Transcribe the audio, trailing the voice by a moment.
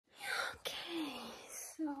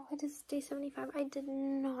It is day 75. I did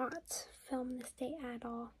not film this day at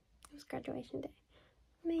all. It was graduation day.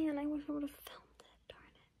 Man, I wish I would have filmed it. Darn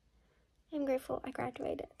it. I'm grateful I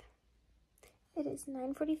graduated. It is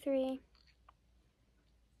 9:43.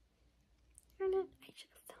 Darn it. I should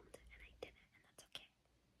have filmed it and I didn't, and that's okay.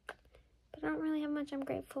 But I don't really have much I'm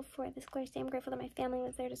grateful for this glorious day. I'm grateful that my family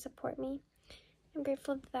was there to support me. I'm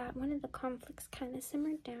grateful that one of the conflicts kind of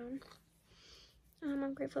simmered down.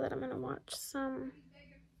 I'm grateful that I'm going to watch some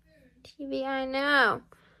TV. I know.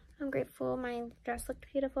 I'm grateful my dress looked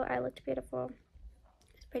beautiful. I looked beautiful.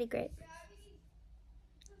 It's pretty great.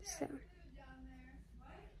 So.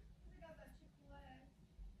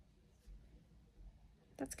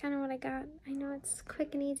 That's kind of what I got. I know it's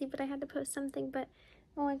quick and easy, but I had to post something. But,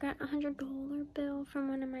 oh, I got a $100 bill from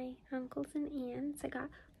one of my uncles and aunts. I got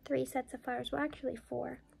 3 sets of flowers. Well, actually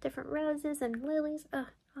 4. Different roses and lilies. Ugh,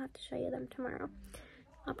 I'll have to show you them tomorrow.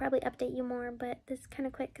 I'll probably update you more, but this is kind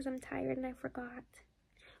of quick because I'm tired and I forgot.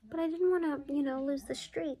 But I didn't want to, lose the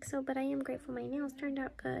streak. But I am grateful my nails turned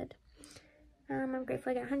out good. I'm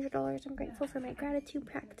grateful I got $100. I'm grateful for my gratitude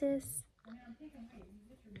practice.